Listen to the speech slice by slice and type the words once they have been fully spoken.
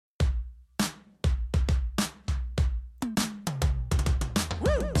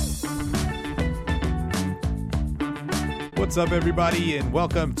What's up, everybody, and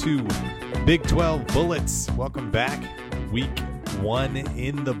welcome to Big 12 Bullets. Welcome back. Week 1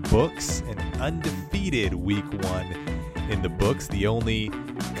 in the books, an undefeated Week 1 in the books, the only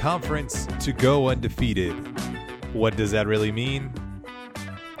conference to go undefeated. What does that really mean?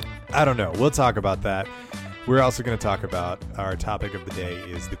 I don't know. We'll talk about that. We're also going to talk about our topic of the day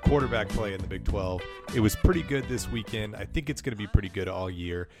is the quarterback play in the Big 12. It was pretty good this weekend. I think it's going to be pretty good all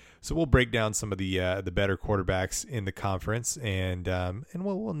year. So we'll break down some of the better quarterbacks in the conference, and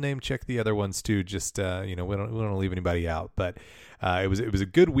we'll name check the other ones too. Just we don't leave anybody out. But it was a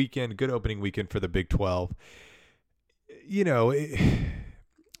good weekend, good opening weekend for the Big 12.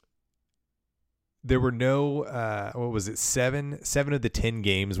 There were no, 7 of the 10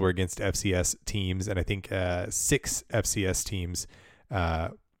 games were against FCS teams, and I think 6 FCS teams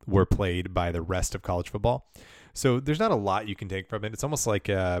were played by the rest of college football. So there's not a lot you can take from it. It's almost like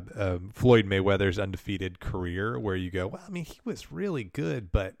Floyd Mayweather's undefeated career, where you go, well, I mean, he was really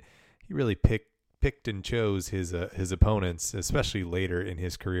good, but he really picked and chose his opponents, especially later in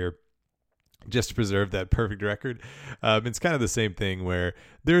his career, just to preserve that perfect record. It's kind of the same thing where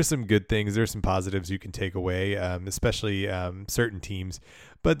there are some good things, there's some positives you can take away, especially certain teams.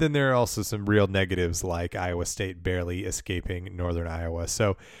 But then there are also some real negatives, like Iowa State barely escaping Northern Iowa.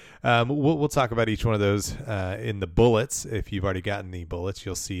 So we'll talk about each one of those in the bullets. If you've already gotten the bullets,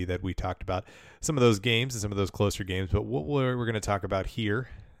 you'll see that we talked about some of those games and some of those closer games. But what we're going to talk about here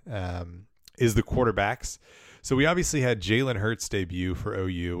is the quarterbacks. So we obviously had Jalen Hurts debut for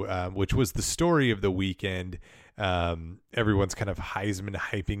OU, which was the story of the weekend. Everyone's kind of Heisman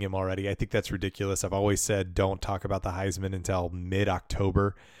hyping him already. I think that's ridiculous. I've always said don't talk about the Heisman until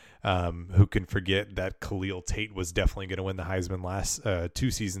mid-October. Who can forget that Khalil Tate was definitely going to win the Heisman last 2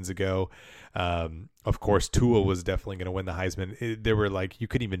 seasons ago. Of course, Tua was definitely going to win the Heisman. There were you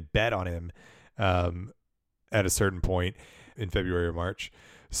couldn't even bet on him at a certain point in February or March.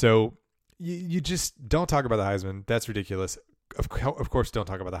 So you just don't talk about the Heisman. That's ridiculous. Of course, don't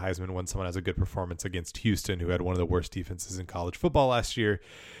talk about the Heisman when someone has a good performance against Houston, who had one of the worst defenses in college football last year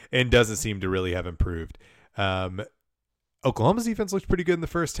and doesn't seem to really have improved. Oklahoma's defense looked pretty good in the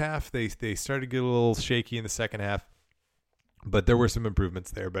first half. They started to get a little shaky in the second half, but there were some improvements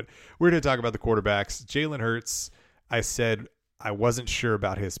there. But we're going to talk about the quarterbacks. Jalen Hurts, I said I wasn't sure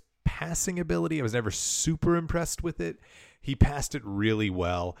about his passing ability. I was never super impressed with it. He passed it really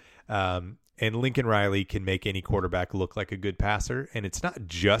well. And Lincoln Riley can make any quarterback look like a good passer. And it's not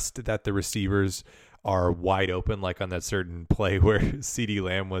just that the receivers are wide open, like on that certain play where CeeDee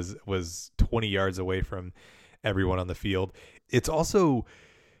Lamb was 20 yards away from everyone on the field. It's also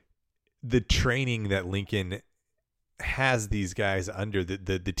the training that Lincoln has these guys under,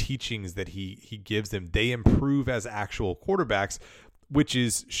 the teachings that he gives them. They improve as actual quarterbacks, which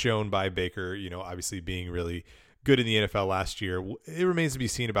is shown by Baker, obviously being really good in the NFL last year. It remains to be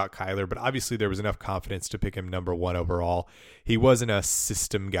seen about Kyler, but obviously there was enough confidence to pick him number 1 overall. He wasn't a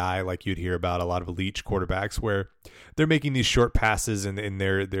system guy like you'd hear about a lot of elite quarterbacks, where they're making these short passes and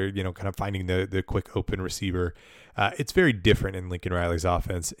they're kind of finding the quick open receiver. It's very different in Lincoln Riley's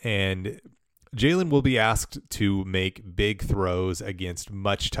offense, and Jalen will be asked to make big throws against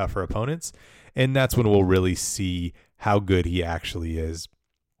much tougher opponents, and that's when we'll really see how good he actually is.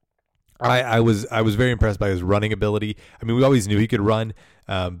 I was very impressed by his running ability. I mean, we always knew he could run,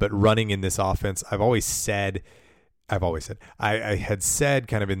 but running in this offense, I had said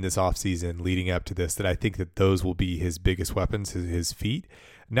kind of in this offseason leading up to this that I think that those will be his biggest weapons, his feet.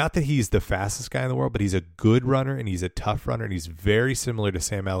 Not that he's the fastest guy in the world, but he's a good runner and he's a tough runner, and he's very similar to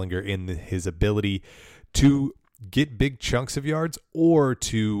Sam Ehlinger in his ability to get big chunks of yards or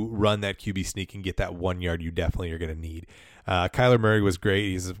to run that QB sneak and get that 1 yard you definitely are going to need. Kyler Murray was great.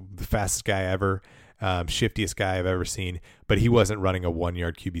 He's the fastest guy ever, shiftiest guy I've ever seen, but he wasn't running a 1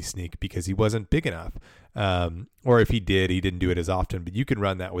 yard QB sneak because he wasn't big enough. Or if he didn't do it as often, but you can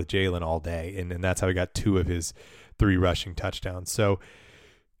run that with Jalen all day. And that's how he got 2 of his 3 rushing touchdowns. So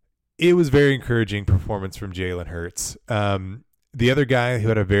it was very encouraging performance from Jalen Hurts. The other guy who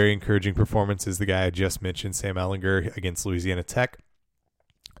had a very encouraging performance is the guy I just mentioned, Sam Ehlinger against Louisiana Tech.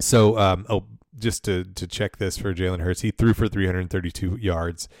 So, just to check this for Jalen Hurts, he threw for 332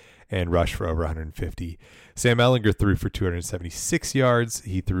 yards and rushed for over 150. Sam Ehlinger threw for 276 yards.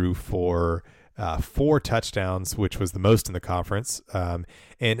 He threw for 4 touchdowns, which was the most in the conference. And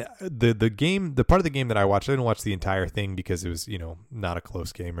the part of the game that I watched, I didn't watch the entire thing because it was, not a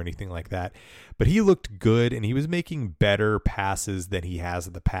close game or anything like that. But he looked good, and he was making better passes than he has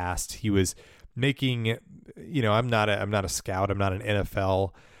in the past. He was making, I'm not a scout. I'm not an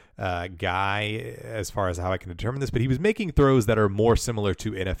NFL guy as far as how I can determine this, but he was making throws that are more similar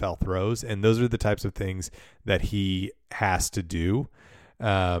to NFL throws, and those are the types of things that he has to do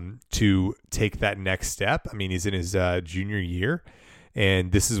to take that next step. I mean, he's in his junior year,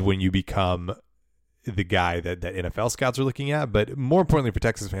 and this is when you become the guy that NFL scouts are looking at. But more importantly for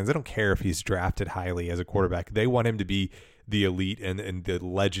Texas fans, they don't care if he's drafted highly as a quarterback. They want him to be the elite and the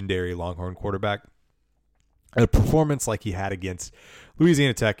legendary Longhorn quarterback. A performance like he had against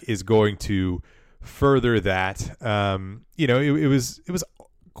Louisiana Tech is going to further that. It was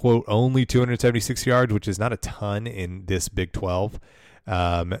quote only 276 yards, which is not a ton in this Big 12.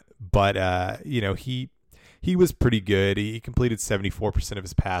 But he was pretty good. He completed 74% of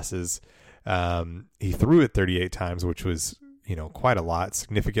his passes. He threw it 38 times, which was, quite a lot,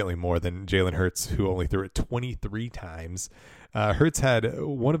 significantly more than Jalen Hurts, who only threw it 23 times. Hurts had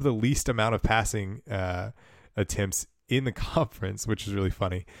one of the least amount of passing attempts in the conference, which is really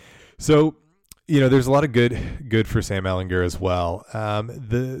funny. So, there's a lot of good for Sam Ehlinger as well.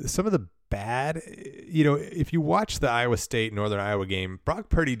 Some of the bad, if you watch the Iowa State Northern Iowa game, Brock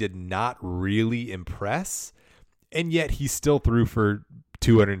Purdy did not really impress, and yet he still threw for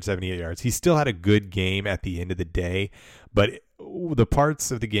 278 yards. He still had a good game at the end of the day, but the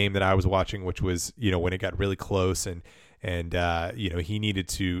parts of the game that I was watching, which was, when it got really close and he needed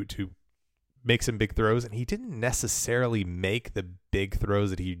to make some big throws, and he didn't necessarily make the big throws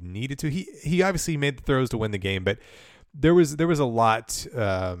that he needed to. He obviously made the throws to win the game, but there was a lot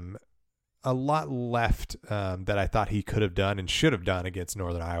left that I thought he could have done and should have done against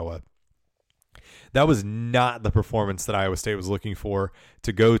Northern Iowa. That was not the performance that Iowa State was looking for,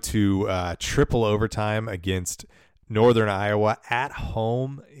 to go to triple overtime against Northern Iowa at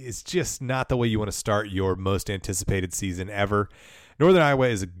home is just not the way you want to start your most anticipated season ever. Northern Iowa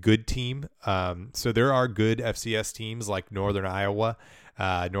is a good team. So there are good FCS teams like Northern Iowa,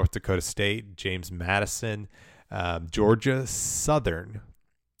 North Dakota State, James Madison, Georgia Southern.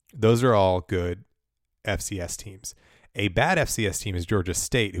 Those are all good FCS teams. A bad FCS team is Georgia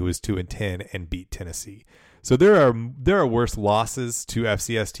State, who is 2-10 and beat Tennessee. So there are worse losses to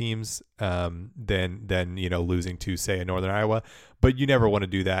FCS teams than losing to, say, a Northern Iowa, but you never want to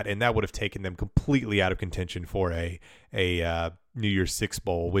do that, and that would have taken them completely out of contention for a New Year's Six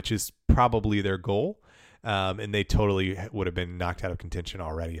bowl, which is probably their goal, and they totally would have been knocked out of contention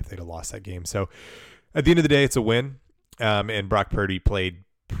already if they'd have lost that game. So at the end of the day, it's a win, and Brock Purdy played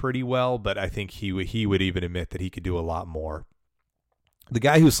pretty well, but I think he would even admit that he could do a lot more. The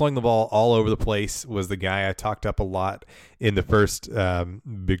guy who slung the ball all over the place was the guy I talked up a lot in the first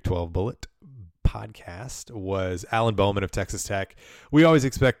Big 12 Bullet podcast, was Alan Bowman of Texas Tech. We always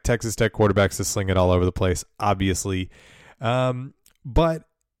expect Texas Tech quarterbacks to sling it all over the place, obviously. But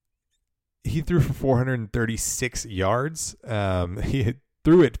he threw for 436 yards. He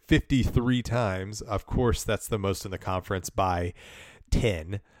threw it 53 times. Of course, that's the most in the conference by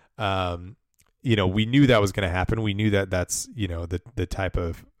 10. We knew that was going to happen. We knew that that's, the type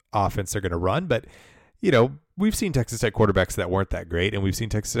of offense they're going to run. But, we've seen Texas Tech quarterbacks that weren't that great, and we've seen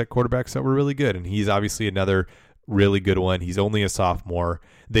Texas Tech quarterbacks that were really good. And he's obviously another really good one. He's only a sophomore.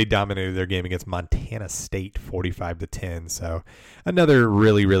 They dominated their game against Montana State 45-10. So another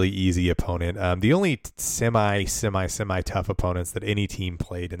really, really easy opponent. The only semi tough opponents that any team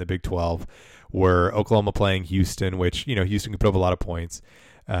played in the Big 12 were Oklahoma playing Houston, which, Houston could put up a lot of points.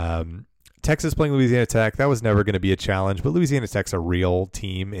 Texas playing Louisiana Tech, that was never going to be a challenge, but Louisiana Tech's a real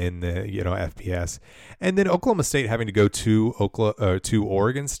team in the FBS, and then Oklahoma State having to go to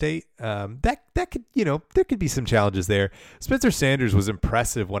Oregon State, that could there could be some challenges there. Spencer Sanders was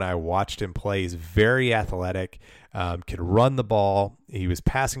impressive when I watched him play. He's very athletic, can run the ball. He was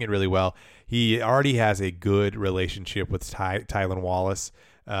passing it really well. He already has a good relationship with Tylan Wallace,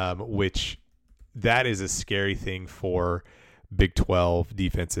 which that is a scary thing for Big 12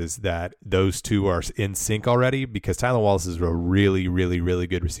 defenses, that those two are in sync already, because Tylan Wallace is a really, really, really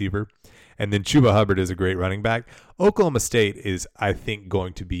good receiver. And then Chuba Hubbard is a great running back. Oklahoma State is, I think,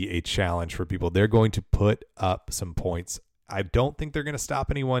 going to be a challenge for people. They're going to put up some points. I don't think they're going to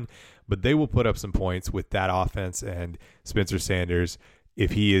stop anyone, but they will put up some points with that offense. And Spencer Sanders,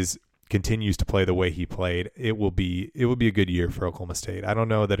 if he continues to play the way he played, it will be a good year for Oklahoma State. I don't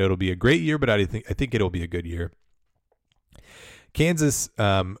know that it'll be a great year, but I think it'll be a good year. Kansas,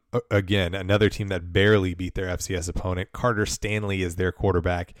 again, another team that barely beat their FCS opponent. Carter Stanley is their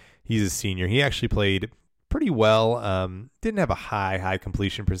quarterback. He's a senior. He actually played pretty well. Didn't have a high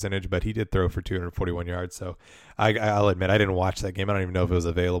completion percentage, but he did throw for 241 yards. So I'll admit, I didn't watch that game. I don't even know if it was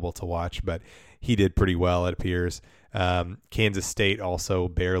available to watch, but he did pretty well, it appears. Kansas State also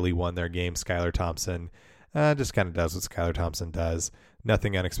barely won their game. Skylar Thompson just kind of does what Skylar Thompson does.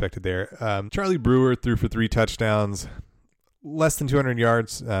 nothing unexpected there. Charlie Brewer threw for 3 touchdowns, less than 200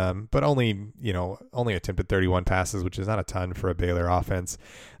 yards, but only attempted 31 passes, which is not a ton for a Baylor offense.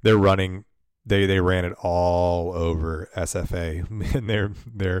 They're running. They ran it all over SFA, and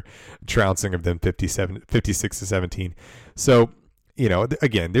they're trouncing of them 56 to 17. So,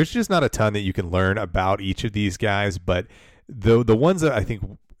 again, there's just not a ton that you can learn about each of these guys, but the ones that I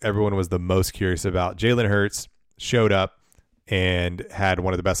think everyone was the most curious about, Jalen Hurts showed up and had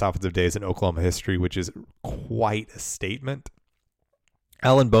one of the best offensive days in Oklahoma history, which is quite a statement.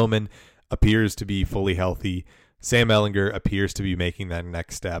 Alan Bowman appears to be fully healthy. Sam Ehlinger appears to be making that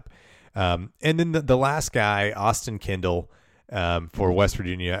next step. And then the last guy, Austin Kendall, for West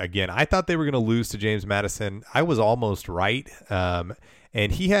Virginia. Again, I thought they were going to lose to James Madison. I was almost right.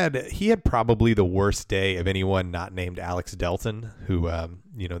 And he had probably the worst day of anyone not named Alex Delton, who, the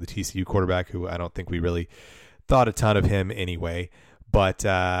TCU quarterback, who I don't think we really thought a ton of him anyway. But,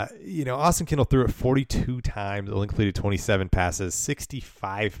 Austin Kendall threw it 42 times, only completed 27 passes,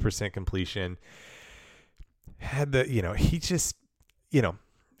 65% completion.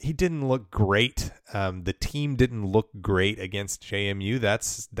 He didn't look great. The team didn't look great against JMU.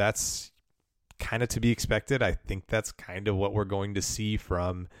 That's kind of to be expected. I think that's kind of what we're going to see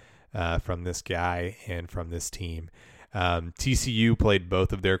from this guy and from this team. TCU played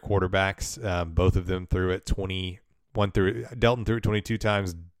both of their quarterbacks. Both of them threw it 21 through. Delton threw it 22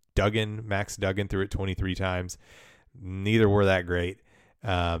 times. Max Duggan threw it 23 times. Neither were that great.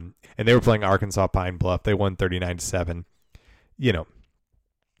 And they were playing Arkansas Pine Bluff. They won 39-7.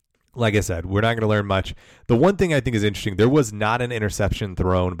 Like I said, we're not going to learn much. The one thing I think is interesting, there was not an interception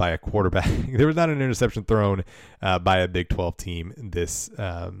thrown by a quarterback. There was not an interception thrown by a Big 12 team this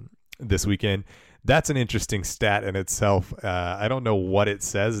weekend. That's an interesting stat in itself. I don't know what it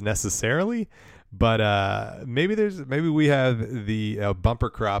says necessarily, but maybe we have the bumper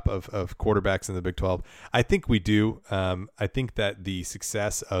crop of quarterbacks in the Big 12. I think we do. I think that the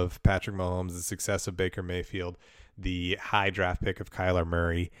success of Patrick Mahomes, the success of Baker Mayfield, the high draft pick of Kyler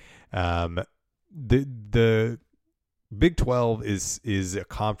Murray, the Big 12 is a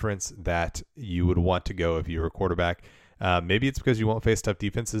conference that you would want to go if you were a quarterback. Maybe it's because you won't face tough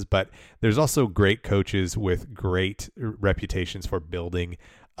defenses, but there's also great coaches with great reputations for building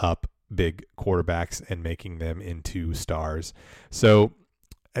up big quarterbacks and making them into stars. So,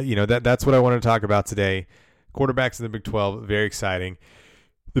 that's what I want to talk about today. Quarterbacks in the Big 12, very exciting.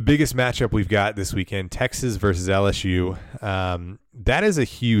 The biggest matchup we've got this weekend, Texas versus LSU. That is a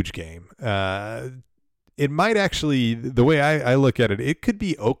huge game. It might actually, the way I look at it, it could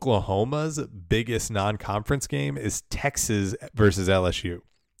be Oklahoma's biggest non-conference game is Texas versus LSU,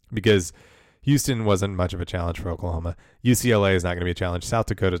 because Houston wasn't much of a challenge for Oklahoma. UCLA is not going to be a challenge. South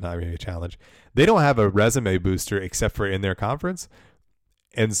Dakota is not going to be a challenge. They don't have a resume booster except for in their conference.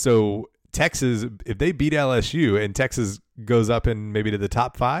 And so Texas, if they beat LSU and Texas goes up in maybe to the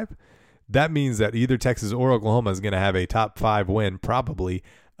top 5, that means that either Texas or Oklahoma is going to have a top 5 win, probably,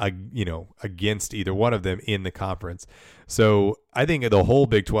 against either one of them in the conference. So I think the whole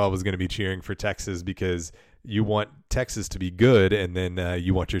Big 12 is going to be cheering for Texas, because you want Texas to be good, and then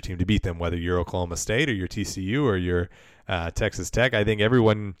you want your team to beat them, whether you're Oklahoma State or you're TCU or you're Texas Tech. I think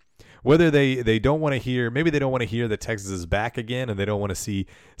everyone, whether they don't want to hear, maybe they don't want to hear that Texas is back again and they don't want to see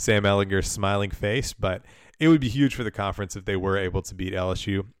Sam Ehlinger's smiling face, but it would be huge for the conference if they were able to beat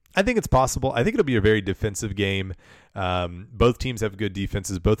LSU. I think it's possible. I think it'll be a very defensive game. Both teams have good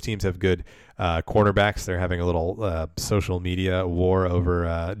defenses. Both teams have good cornerbacks. They're having a little social media war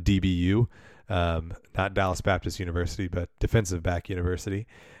over DBU, not Dallas Baptist University, but Defensive Back University.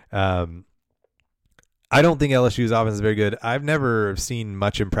 I don't think LSU's offense is very good. I've never seen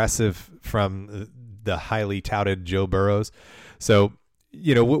much impressive from the highly touted Joe Burrows. So,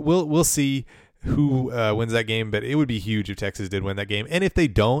 we'll see who wins that game, but it would be huge if Texas did win that game. And if they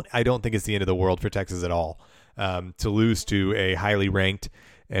don't, I don't think it's the end of the world for Texas at all. To lose to a highly ranked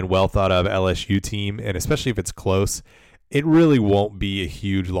and well thought of LSU team, and especially if it's close, it really won't be a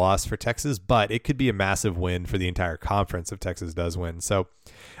huge loss for Texas, but it could be a massive win for the entire conference if Texas does win. So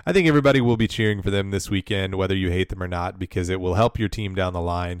I think everybody will be cheering for them this weekend, whether you hate them or not, because it will help your team down the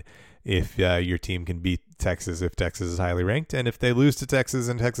line if your team can beat Texas, if Texas is highly ranked. And if they lose to Texas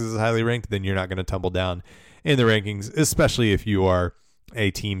and Texas is highly ranked, then you're not going to tumble down in the rankings, especially if you are a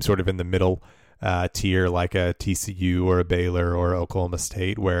team sort of in the middle tier, like a TCU or a Baylor or Oklahoma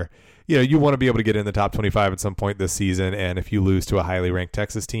State, where you want to be able to get in the top 25 at some point this season. And if you lose to a highly ranked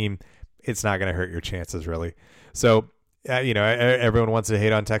Texas team, it's not going to hurt your chances, really. So everyone wants to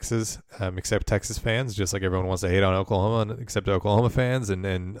hate on Texas, except Texas fans, just like everyone wants to hate on Oklahoma except Oklahoma fans,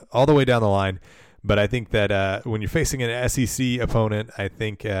 and all the way down the line. But I think that when you're facing an SEC opponent, I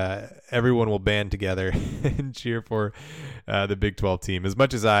think everyone will band together and cheer for the Big 12 team. As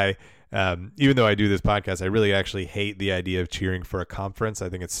much as even though I do this podcast, I really actually hate the idea of cheering for a conference. I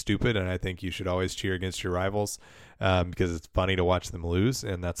think it's stupid, and I think you should always cheer against your rivals because it's funny to watch them lose,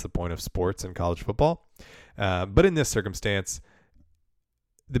 and that's the point of sports and college football. But in this circumstance,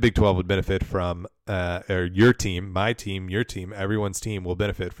 the Big 12 would benefit from, or your team, my team, your team, everyone's team will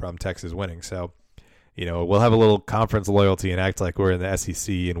benefit from Texas winning. So, we'll have a little conference loyalty and act like we're in the SEC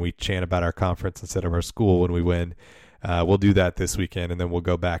and we chant about our conference instead of our school when we win. We'll do that this weekend, and then we'll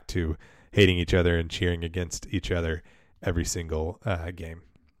go back to hating each other and cheering against each other every single game.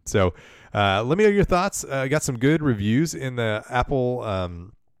 So let me know your thoughts. I got some good reviews in the Apple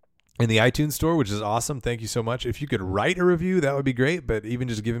in the iTunes store, which is awesome. Thank you so much. If you could write a review, that would be great. But even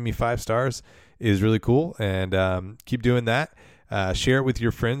just giving me 5 stars is really cool. And keep doing that. Share it with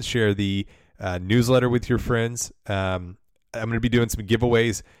your friends. Share the newsletter with your friends. I'm going to be doing some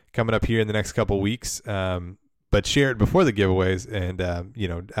giveaways coming up here in the next couple weeks. But share it before the giveaways and,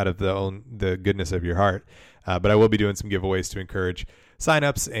 out of the goodness of your heart. But I will be doing some giveaways to encourage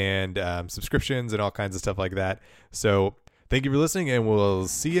signups and subscriptions and all kinds of stuff like that. So thank you for listening, and we'll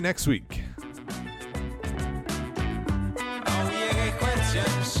see you next week.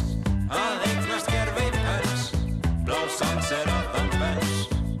 Sunset on the bench,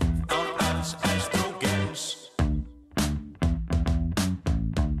 don't ask